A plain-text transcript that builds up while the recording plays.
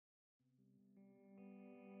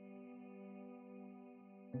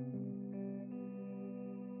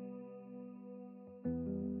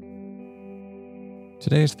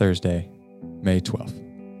Today is Thursday, May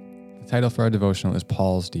 12th. The title for our devotional is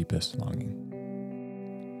Paul's Deepest Longing.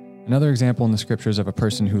 Another example in the scriptures of a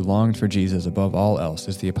person who longed for Jesus above all else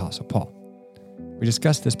is the Apostle Paul. We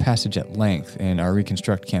discussed this passage at length in our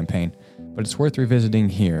Reconstruct campaign, but it's worth revisiting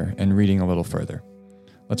here and reading a little further.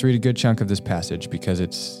 Let's read a good chunk of this passage because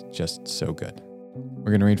it's just so good.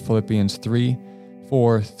 We're going to read Philippians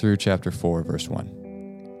 3:4 through chapter 4, verse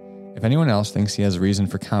 1. If anyone else thinks he has reason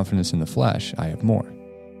for confidence in the flesh, I have more.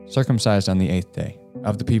 Circumcised on the 8th day,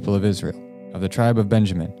 of the people of Israel, of the tribe of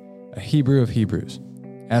Benjamin, a Hebrew of Hebrews,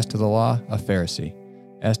 as to the law, a Pharisee,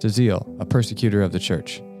 as to zeal, a persecutor of the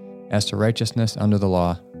church, as to righteousness under the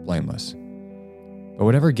law, blameless. But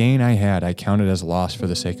whatever gain I had, I counted as loss for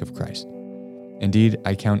the sake of Christ. Indeed,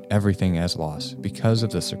 I count everything as loss because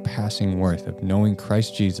of the surpassing worth of knowing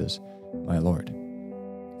Christ Jesus, my Lord.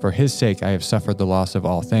 For his sake I have suffered the loss of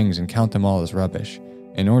all things and count them all as rubbish,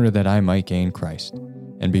 in order that I might gain Christ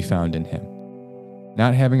and be found in him,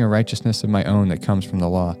 not having a righteousness of my own that comes from the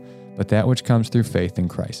law, but that which comes through faith in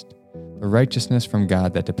Christ, the righteousness from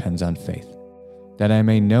God that depends on faith, that I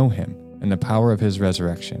may know him and the power of his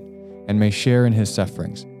resurrection, and may share in his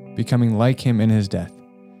sufferings, becoming like him in his death,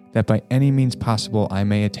 that by any means possible I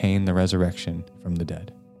may attain the resurrection from the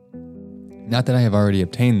dead. Not that I have already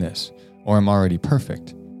obtained this, or am already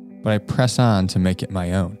perfect, but I press on to make it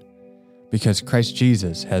my own, because Christ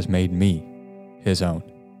Jesus has made me his own.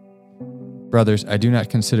 Brothers, I do not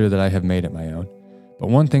consider that I have made it my own, but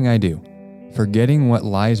one thing I do, forgetting what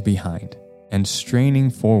lies behind and straining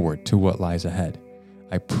forward to what lies ahead,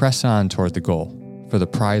 I press on toward the goal for the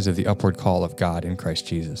prize of the upward call of God in Christ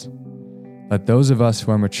Jesus. Let those of us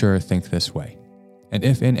who are mature think this way, and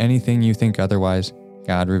if in anything you think otherwise,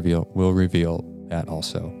 God will reveal that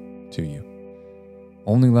also to you.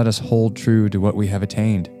 Only let us hold true to what we have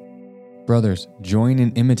attained. Brothers, join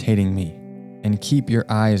in imitating me, and keep your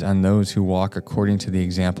eyes on those who walk according to the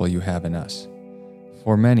example you have in us.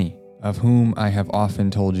 For many, of whom I have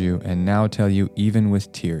often told you and now tell you even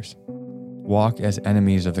with tears, walk as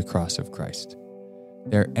enemies of the cross of Christ.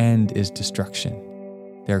 Their end is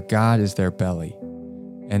destruction. Their God is their belly,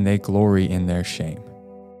 and they glory in their shame,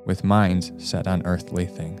 with minds set on earthly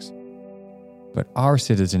things. But our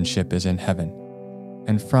citizenship is in heaven,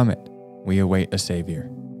 and from it we await a Savior,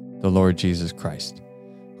 the Lord Jesus Christ,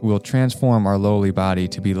 who will transform our lowly body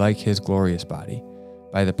to be like his glorious body,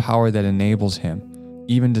 by the power that enables him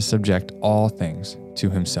even to subject all things to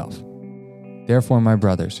himself. Therefore, my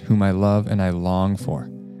brothers, whom I love and I long for,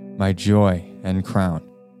 my joy and crown,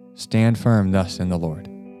 stand firm thus in the Lord,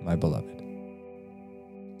 my beloved.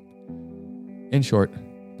 In short,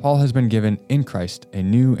 Paul has been given in Christ a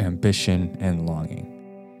new ambition and longing.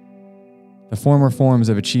 The former forms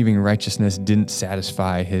of achieving righteousness didn't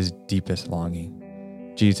satisfy his deepest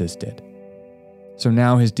longing. Jesus did. So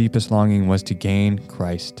now his deepest longing was to gain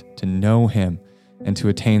Christ, to know him, and to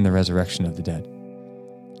attain the resurrection of the dead.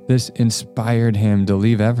 This inspired him to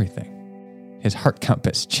leave everything. His heart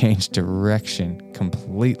compass changed direction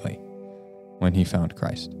completely when he found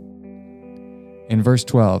Christ. In verse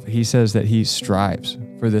 12, he says that he strives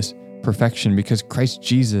for this perfection because Christ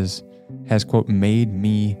Jesus has, quote, made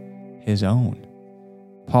me his own.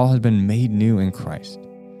 Paul has been made new in Christ.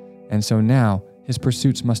 And so now his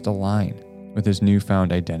pursuits must align with his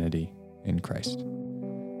newfound identity in Christ.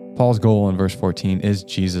 Paul's goal in verse 14 is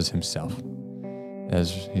Jesus himself,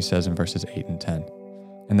 as he says in verses 8 and 10.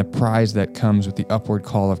 And the prize that comes with the upward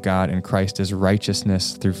call of God in Christ is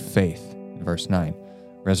righteousness through faith, in verse 9,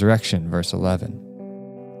 resurrection, verse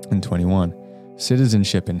 11 and 21,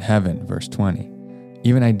 citizenship in heaven, verse 20,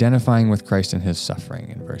 even identifying with Christ in his suffering,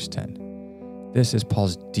 in verse 10. This is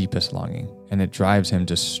Paul's deepest longing, and it drives him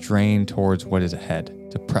to strain towards what is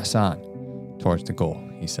ahead, to press on towards the goal,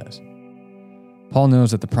 he says. Paul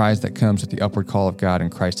knows that the prize that comes with the upward call of God in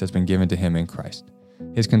Christ has been given to him in Christ.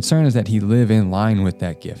 His concern is that he live in line with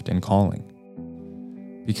that gift and calling.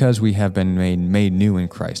 Because we have been made new in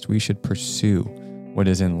Christ, we should pursue what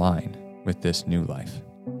is in line with this new life.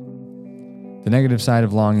 The negative side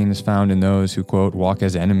of longing is found in those who, quote, walk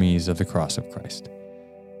as enemies of the cross of Christ.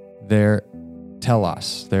 Their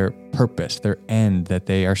telos, their purpose, their end that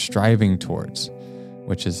they are striving towards,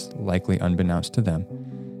 which is likely unbeknownst to them,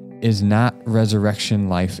 is not resurrection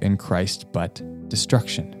life in Christ, but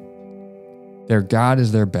destruction. Their God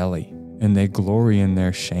is their belly, and they glory in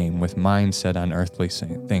their shame with minds set on earthly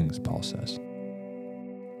things, Paul says.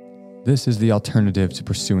 This is the alternative to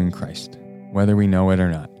pursuing Christ, whether we know it or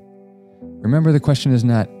not. Remember, the question is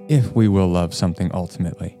not if we will love something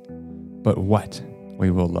ultimately, but what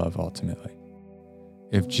we will love ultimately.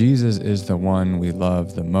 If Jesus is the one we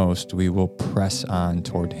love the most, we will press on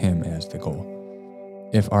toward him as the goal.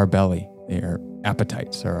 If our belly, our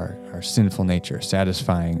appetites, or our sinful nature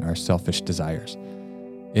satisfying our selfish desires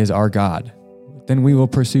is our God, then we will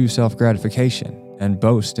pursue self-gratification and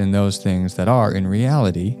boast in those things that are in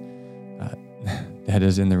reality, that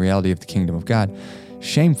is in the reality of the kingdom of God,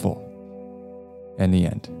 shameful in the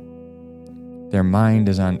end. Their mind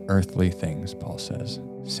is on earthly things, Paul says,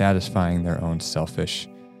 satisfying their own selfish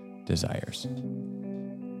desires.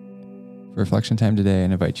 For reflection time today, I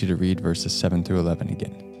invite you to read verses 7 through 11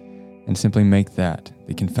 again, and simply make that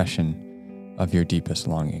the confession of your deepest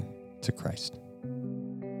longing to Christ.